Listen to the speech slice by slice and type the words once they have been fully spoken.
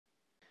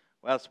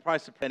Well,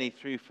 surprise, surprise,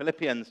 through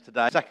Philippians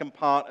today. Second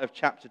part of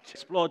chapter 2.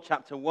 Explored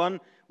chapter 1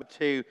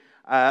 to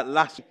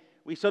last week.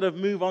 We sort of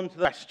move on to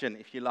the question,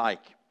 if you like.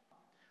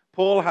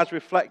 Paul has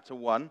reflected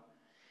 1,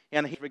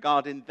 and he's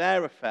regarding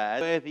their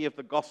affairs worthy of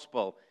the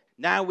gospel.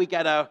 Now we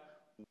get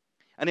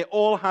and it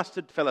all has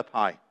to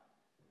Philippi,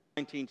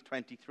 19 to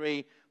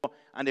 23,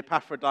 and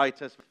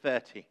Epaphroditus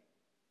 30.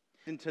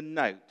 And to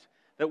note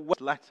that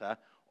with letter,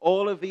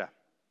 all of these,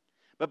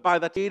 but by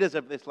the readers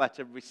of this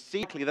letter,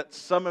 received that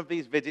some of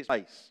these visits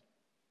place.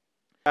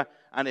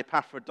 And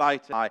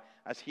Epaphroditus,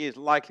 as he is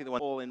likely the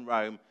one all in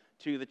Rome,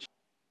 to the church.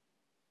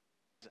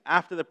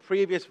 After the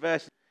previous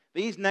verses,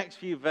 these next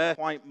few verses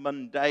are quite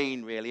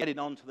mundane, really. Heading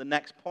on to the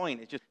next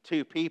point, it's just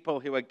two people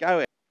who are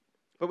going.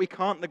 But we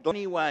can't neglect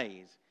in any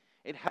ways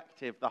it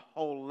active the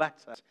whole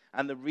letter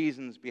and the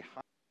reasons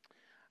behind.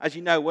 As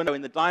you know, we're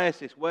in the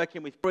diocese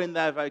working with in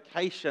their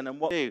vocation and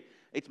what we do.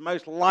 It's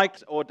most like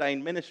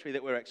ordained ministry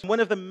that we're exploring. One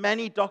of the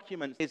many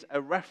documents is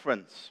a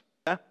reference,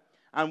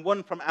 and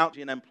one from out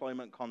in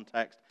employment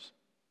context.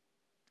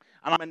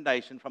 An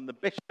recommendation from the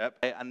bishop,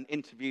 and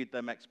interviewed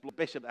them, the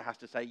bishop that has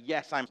to say,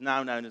 yes, I'm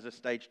now known as a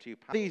stage 2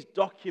 pastor. These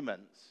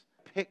documents,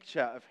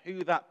 picture of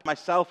who that,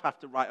 myself have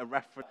to write a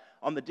reference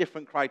on the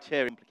different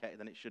criteria, complicated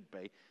than it should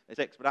be. There's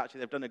 6, but actually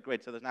they've done a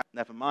grid, so there's now,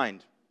 never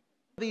mind.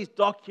 These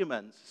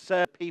documents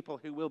serve people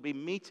who will be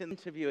meeting,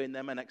 interviewing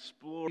them, and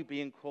exploring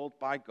being called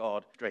by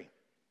God.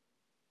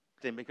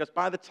 Because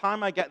by the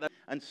time I get there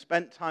and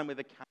spent time with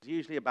the counselors,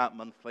 usually about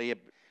monthly,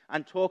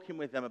 and talking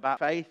with them about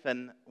faith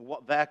and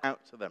what they're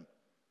out to them,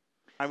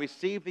 I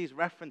receive these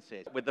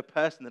references with the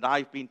person that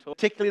I've been talking,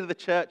 particularly the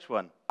church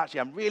one. Actually,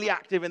 I'm really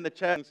active in the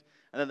church,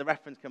 and then the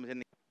reference comes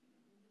in.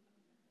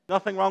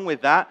 Nothing wrong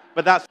with that,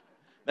 but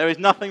there is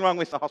nothing wrong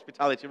with the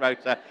hospitality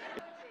rota.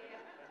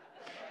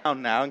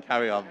 Down now and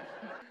carry on.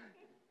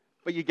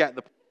 But you get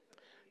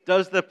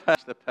does the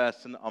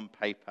person on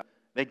paper?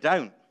 They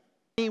don't.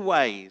 In many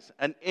ways,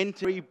 an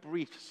very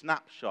brief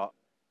snapshot.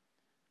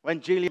 When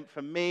Julian,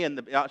 for me and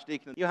the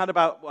Archdeacon, you had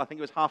about, I think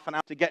it was half an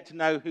hour to get to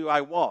know who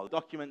I was.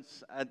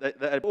 Documents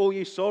that all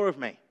you saw of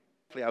me.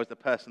 Hopefully I was the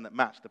person that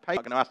matched the paper.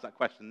 I'm going to ask that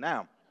question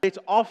now. It's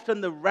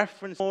often the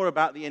reference more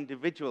about the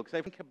individual, because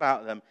they think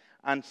about them.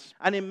 And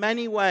in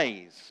many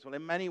ways,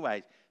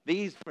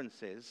 these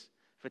references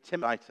for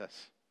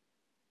Timothy's,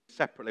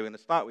 separately, we're going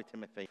to start with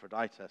Timothy,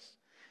 Epaphroditus.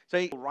 So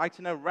he's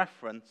writing a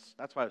reference,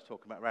 that's why I was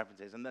talking about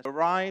references, and this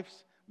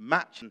arrives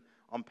matching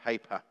on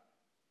paper.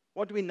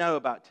 What do we know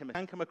about Timothy?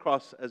 He can come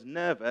across as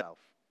nervous,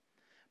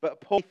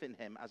 but Paul in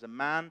him as a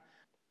man.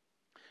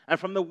 And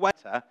from the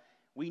letter,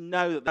 we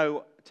know that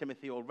though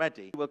Timothy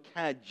already, he will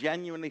care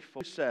genuinely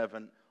for the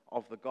servant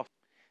of the gospel.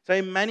 So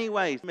in many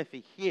ways,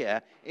 Timothy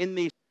here, in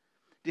these,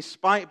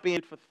 despite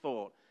being for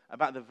thought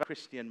about the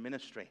Christian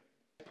ministry,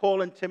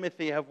 Paul and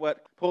Timothy have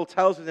worked. Paul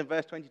tells us in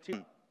verse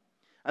 22,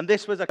 and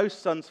this was those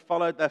sons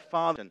followed their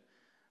father,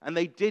 and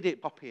they did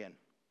it copying.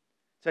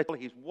 So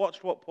he's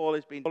watched what Paul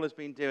has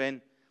been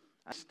doing,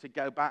 and to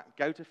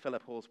go to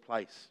Philip, Paul's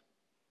place.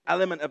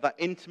 Element of that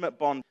intimate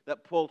bond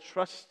that Paul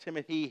trusts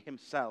Timothy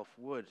himself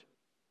would.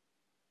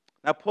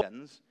 Now Paul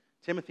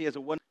Timothy as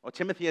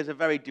a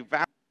very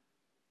devout.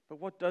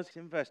 But what does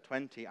in verse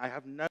 20? I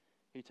have no one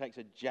who takes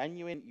a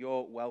genuine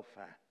your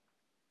welfare.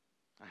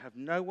 I have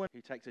no one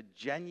who takes a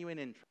genuine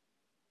interest.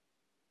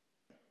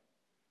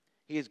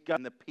 He is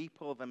governing the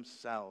people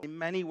themselves. In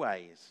many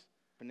ways,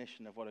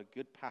 definition of what a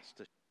good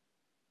pastor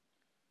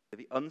should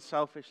be. The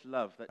unselfish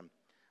love that,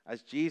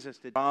 as Jesus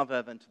did,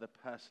 rather than to the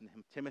person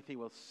him. Timothy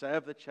will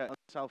serve the church.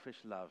 Unselfish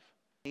love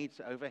needs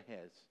over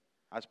his,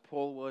 as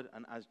Paul would,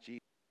 and as Jesus.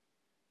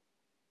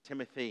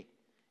 Timothy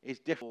is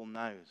different. Paul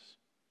knows.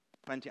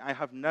 20. I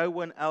have no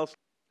one else,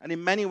 and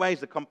in many ways,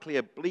 the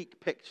completely bleak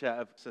picture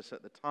of us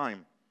at the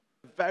time.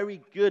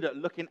 Very good at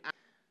looking at,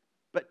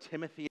 but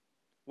Timothy,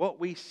 what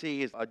we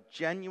see is a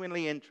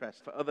genuinely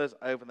interest for others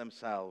over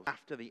themselves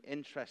after the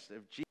interest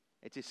of Jesus.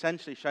 It's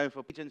essentially shown for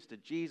allegiance to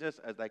Jesus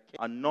as they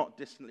are not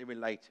distantly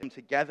related,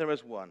 together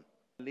as one.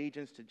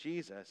 Allegiance to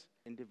Jesus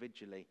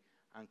individually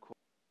and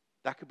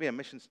corporately. That could be a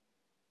mission.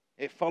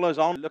 It follows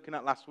on looking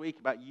at last week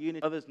about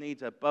unity, others'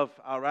 needs above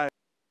our own.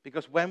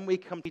 Because when we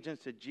come to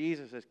allegiance to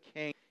Jesus as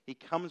King, he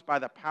comes by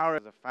the power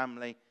of a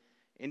family.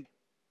 We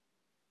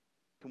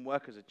can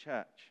work as a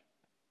church.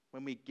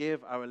 When we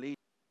give our allegiance,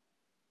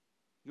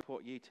 you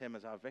support you, Tim,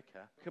 as our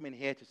vicar. Come in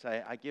here to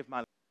say, I give my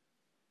life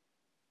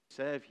to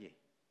serve you.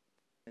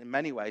 In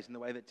many ways, in the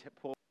way that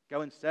Paul,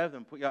 go and serve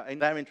them, put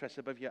their interests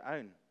above your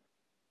own.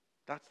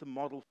 That's the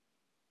model,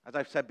 as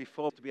I've said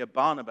before, to be a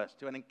Barnabas,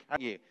 to encourage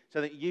you,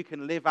 so that you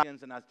can live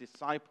and as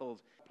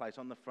disciples, place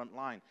on the front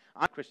line.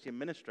 I'm Christian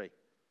ministry.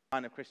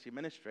 Line of Christian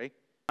ministry,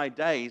 my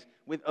days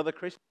with other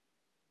Christians.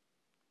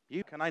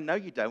 I know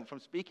you don't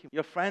from speaking.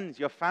 Your friends,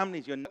 your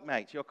families, your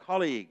mates, your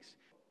colleagues.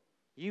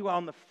 You are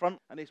on the front,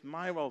 and it's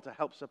my role to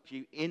help support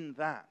you in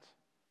that.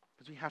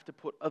 Because we have to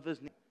put others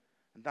in.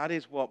 And that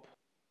is what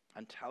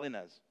and telling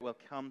us will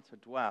come to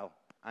dwell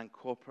and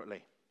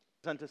corporately.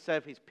 And to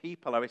serve his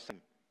people are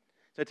essential.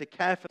 So to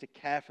care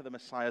for the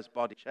Messiah's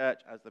body, church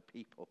as the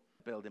people.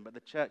 building, but the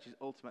church is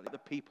ultimately the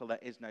people. There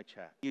is no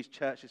church. Use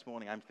church this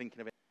morning. I'm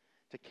thinking of it.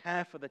 To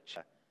care for the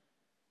church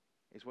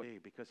is what we do,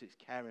 because it's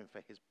caring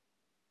for his.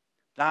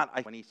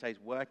 When he says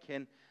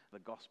working the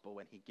gospel,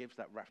 when he gives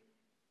that reference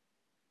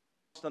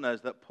on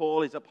us, that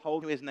Paul is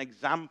upholding as an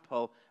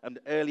example, and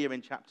earlier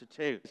in chapter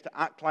 2, is to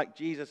act like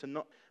Jesus and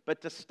not,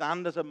 but to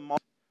stand as a model.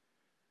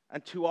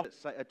 And too often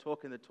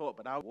talking the talk,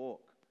 but I'll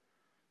walk.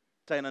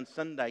 Saying on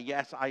Sunday,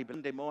 yes,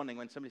 Sunday morning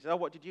when somebody says, oh,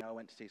 what did you do? I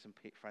went to see some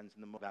friends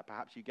in the morning.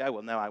 Perhaps you go.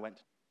 Well, no, I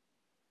went.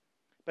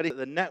 But it's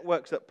the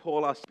networks that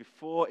Paul asked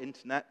before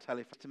internet,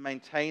 telephone, to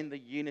maintain the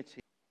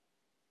unity.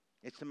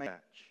 It's to make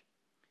church.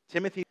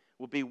 Timothy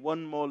will be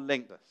one more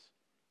link to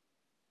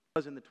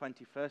us in the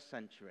 21st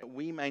century.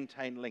 We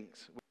maintain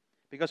links.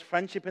 Because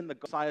friendship in the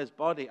Messiah's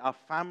body, our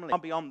family, are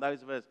beyond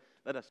those of us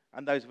that are,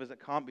 and those of us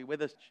that can't be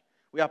with us.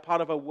 We are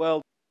part of a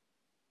world.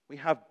 We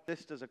have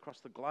sisters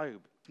across the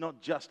globe. It's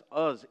not just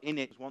us in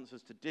it wants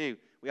us to do.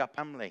 We are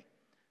family.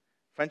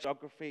 Friendship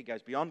geography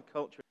goes beyond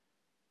culture.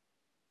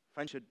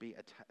 Friendship should be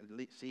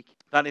seeking.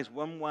 That is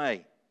one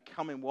way,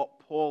 becoming what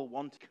Paul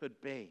wanted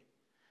could be.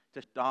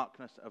 The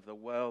darkness of the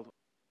world.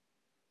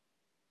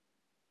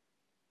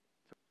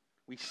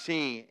 We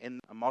see in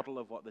a model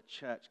of what the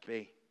church can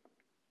be.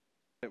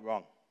 It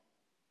wrong.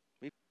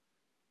 We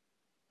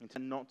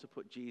intend not to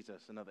put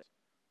Jesus and others.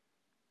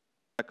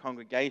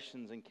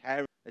 Congregations and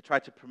care. They try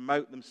to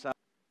promote themselves.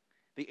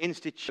 The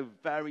institute, a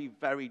very,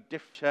 very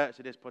different church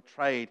that is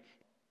portrayed.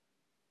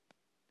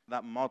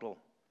 That model,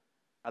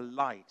 a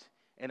light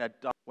in a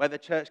dark, where the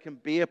church can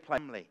be a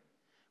family,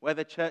 where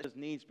the church has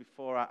needs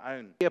before our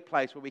own. Be a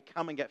place where we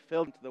come and get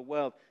filled into the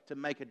world to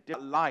make a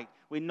different light.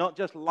 We're not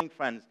just light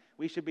friends.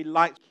 We should be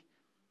light.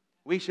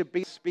 We should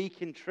be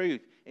speaking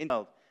truth in the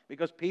world,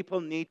 because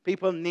people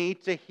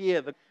need to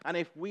hear. And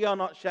if we are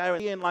not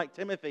sharing like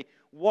Timothy,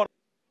 what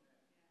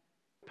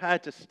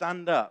prepared to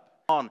stand up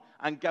on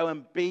and go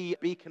and be a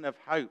beacon of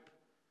hope.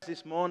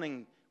 This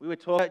morning we were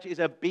talking, church is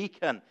a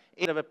beacon.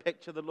 Of a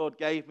picture the Lord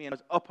gave me, and it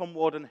was up on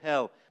Warden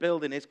Hill.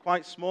 Building is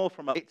quite small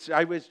from us.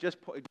 I was just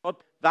putting, God,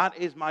 that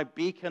is my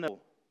beacon of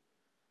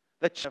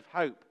the church of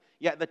hope.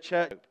 Yet the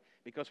church,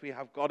 because we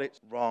have got it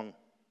wrong,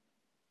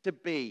 to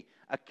be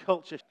a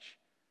culture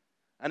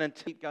and then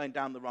keep going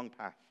down the wrong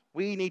path.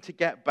 We need to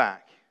get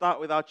back. Start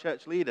with our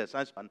church leaders,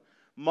 as one,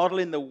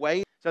 modeling the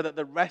way so that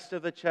the rest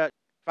of the church.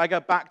 If I go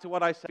back to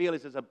what I feel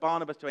is as a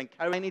Barnabas to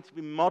encourage, I need to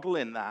be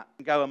modeling that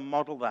and go and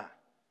model that.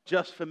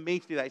 Just for me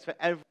to do that. It's for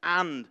everyone,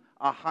 and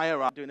our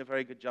hierarchy doing a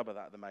very good job of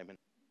that at the moment.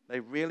 They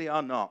really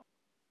are not.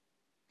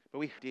 But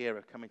we have the idea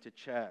of coming to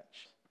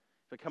church.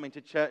 For coming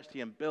to church to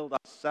and build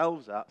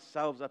ourselves up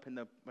in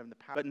the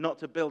power, but not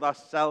to build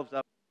ourselves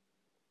up.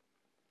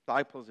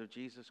 Disciples of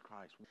Jesus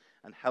Christ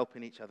and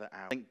helping each other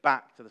out. Think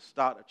back to the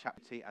start of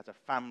chapter 2 as a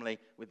family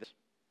with this,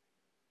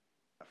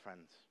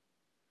 friends.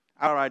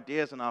 Our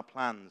ideas and our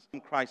plans,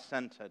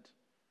 Christ-centered,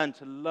 and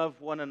to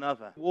love one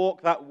another.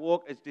 Walk that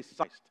walk as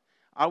disciples.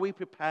 Are we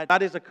prepared?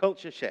 That is a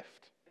culture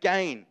shift.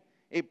 Again,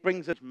 it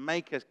brings us,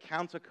 make us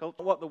counterculture.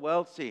 Not what the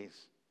world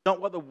sees. Not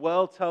what the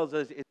world tells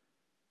us is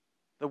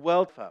the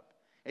world up.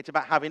 It's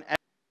about having,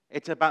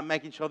 it's about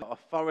making sure that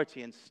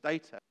authority and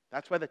status.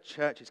 That's where the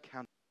church is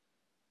counter.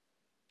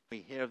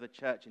 We hear of the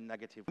church in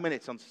negative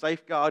minutes on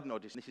safeguarding or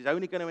this is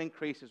only going to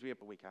increase as we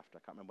have a week after.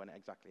 I can't remember when it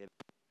exactly is.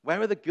 Where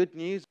are the good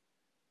news?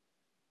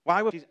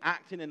 Why was she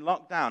acting in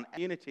lockdown?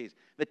 Unities.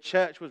 The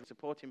church was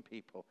supporting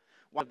people.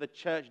 Why was the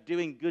church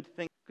doing good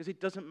things? Because it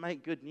doesn't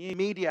make good news.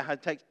 Media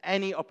takes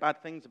any or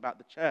bad things about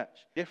the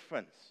church.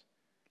 Difference.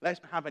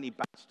 Let's not have any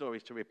bad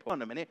stories to report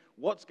in a minute.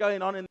 What's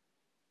going on in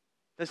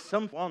there's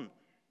someone.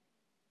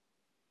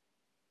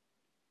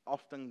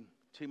 Often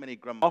too many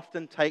grumble.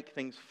 Often take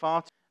things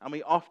far too, and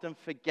we often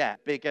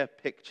forget bigger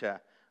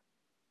picture.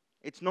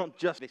 It's not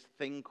just this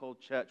thing called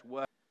church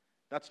work.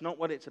 That's not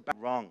what it's about.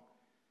 Wrong.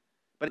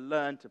 But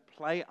learn to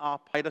play our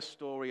part in the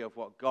story of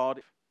what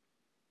God,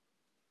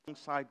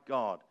 alongside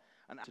God,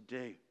 and to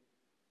do.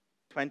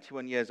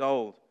 21 years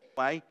old,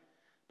 but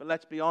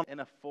let's be honest, in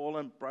a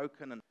fallen,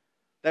 broken, and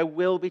there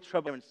will be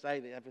trouble and say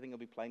that everything will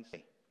be plain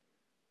sailing.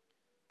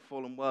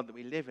 Fallen world that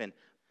we live in.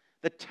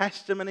 The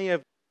testimony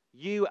of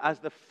you as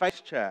the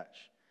faith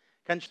church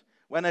can,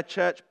 when a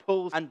church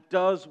pulls and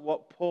does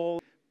what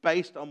Paul,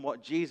 based on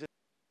what Jesus,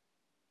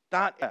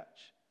 that church.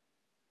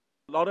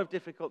 A lot of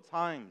difficult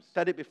times.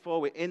 Said it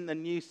before, we're in the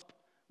new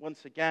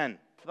once again.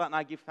 For that, and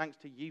I give thanks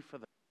to you for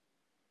that.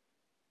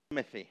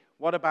 Timothy,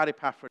 what about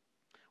Epaphras?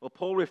 Well,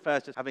 Paul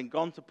refers to having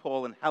gone to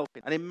Paul and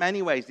helping. And in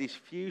many ways, these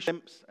few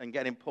shimps and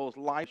getting Paul's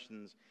lives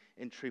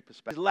in true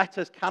perspective. His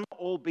letters cannot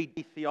all be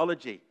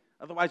theology.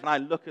 Otherwise, when I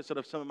look at sort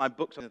of some of my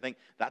books, I think,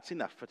 that's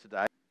enough for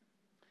today.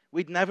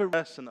 We'd never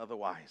person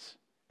otherwise.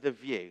 The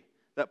view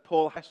that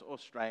Paul has or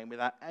strain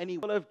without any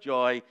full of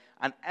joy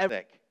and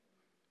ethic.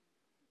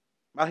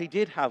 Well, he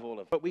did have all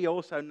of it, but we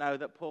also know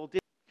that Paul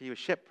did. He was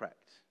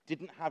shipwrecked,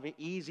 didn't have it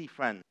easy,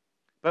 friends.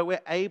 But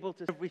we're able to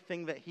see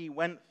everything that he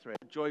went through.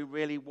 Joy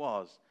really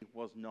was. It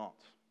was not.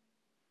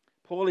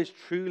 Paul is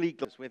truly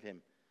close with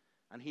him,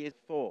 and he has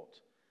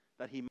thought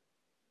that he.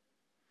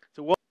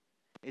 So what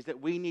is that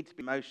we need to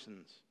be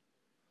emotions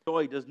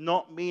Joy does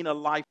not mean a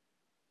life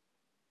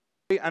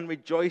and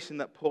rejoicing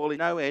that Paul is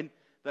knowing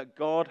that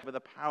God over the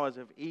powers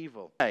of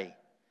evil.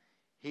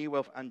 He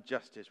will and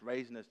justice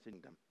raising us to the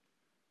kingdom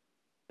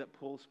that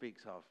Paul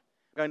speaks of.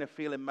 We're going to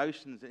feel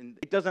emotions.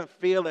 It doesn't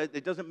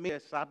mean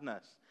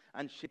sadness.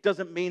 And it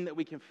doesn't mean that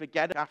we can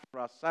forget it after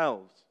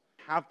ourselves.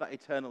 Have that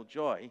eternal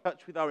joy.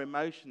 Touch with our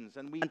emotions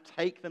and we can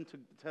take them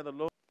to the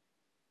Lord.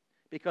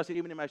 Because it's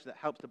human emotion that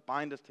helps to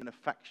bind us to an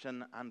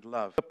affection and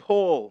love. For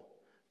Paul,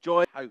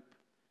 joy, hope.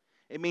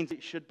 It means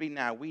it should be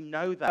now. We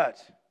know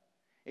that.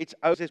 It's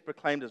always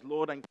proclaimed as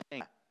Lord and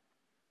King.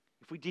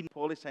 If we didn't,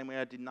 Paul is saying we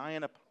are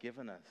denying a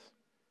given us.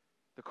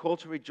 The call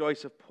to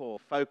rejoice of Paul,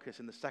 focus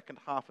in the second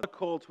half of the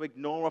call to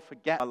ignore or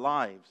forget our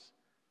lives.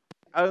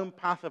 His own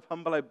path of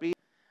humble obedience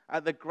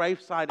at the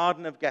graveside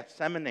garden of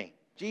Gethsemane.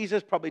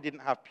 Jesus probably didn't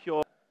have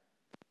pure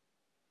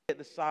at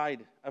the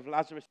side of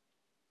Lazarus.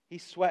 He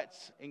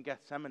sweats in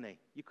Gethsemane.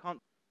 You can't.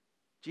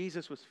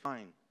 Jesus was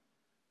fine.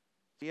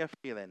 See your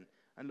feeling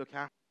and look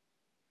after.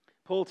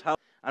 Paul tells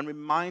and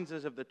reminds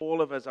us of that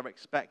all of us are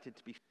expected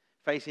to be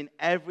facing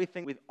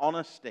everything with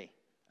honesty.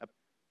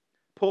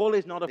 Paul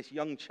is not of this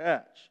young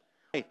church.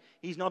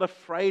 He's not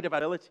afraid of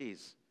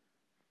abilities.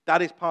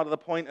 That is part of the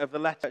point of the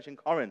letter in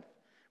Corinth.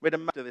 Read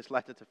much of this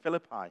letter to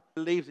Philippi.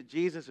 He believes that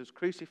Jesus was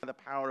crucified by the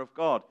power of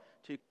God.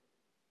 To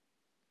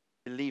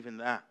believe in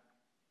that.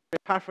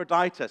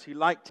 Epaphroditus, who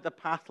liked the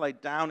path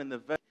laid down in the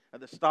verse at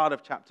the start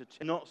of chapter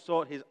 2, not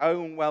sought his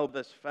own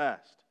well-being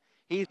first.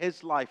 He's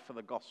his life for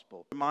the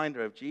gospel.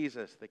 Reminder of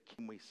Jesus, the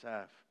King we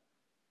serve.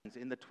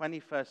 In the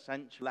 21st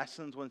century,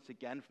 lessons once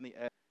again from the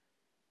earth.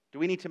 Do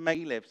we need to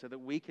make live so that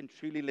we can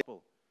truly live?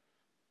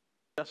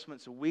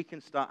 Adjustments so we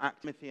can start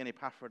acting Timothy and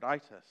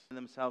Epaphroditus and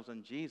themselves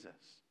on Jesus.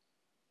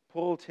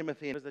 Paul,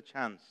 Timothy, has the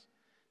chance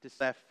to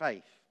set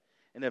faith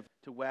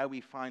to where we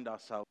find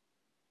ourselves.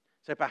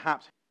 So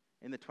perhaps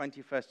in the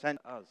 21st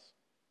century, us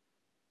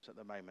at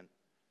the moment.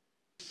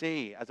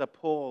 See, as a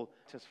Paul,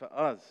 just for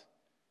us,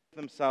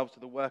 themselves to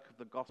the work of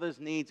the gospel. Others'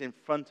 needs in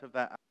front of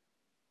their own.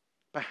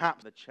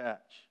 Perhaps the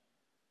church.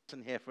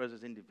 Listen here for us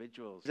as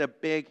individuals. It's a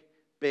big,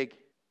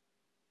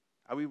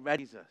 are we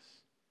ready, Jesus?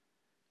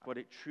 What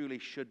it truly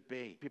should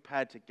be.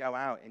 Prepared to go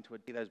out into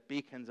those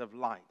beacons of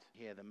light.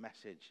 Hear the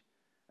message.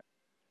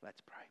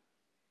 Let's pray.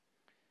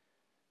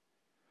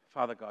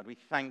 Father God, we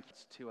thank you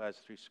to us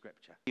through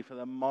Scripture. Thank you for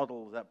the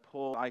models that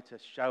Paul and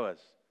Titus show us.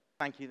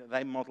 Thank you that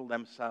they model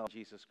themselves,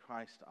 Jesus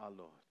Christ our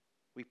Lord.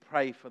 We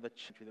pray for the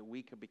church that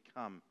we could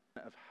become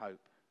of hope.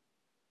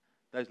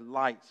 Those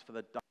lights for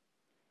the dark.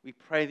 We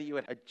pray that you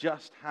would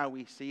adjust how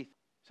we see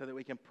so that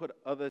we can put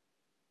others,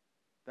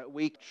 that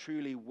we are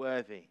truly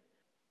worthy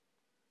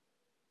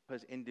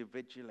as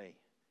individually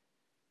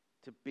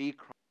to be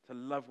Christ, to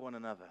love one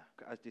another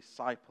as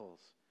disciples,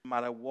 no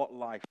matter what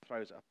life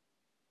throws up.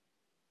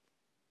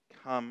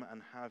 Come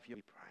and have you,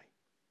 we pray.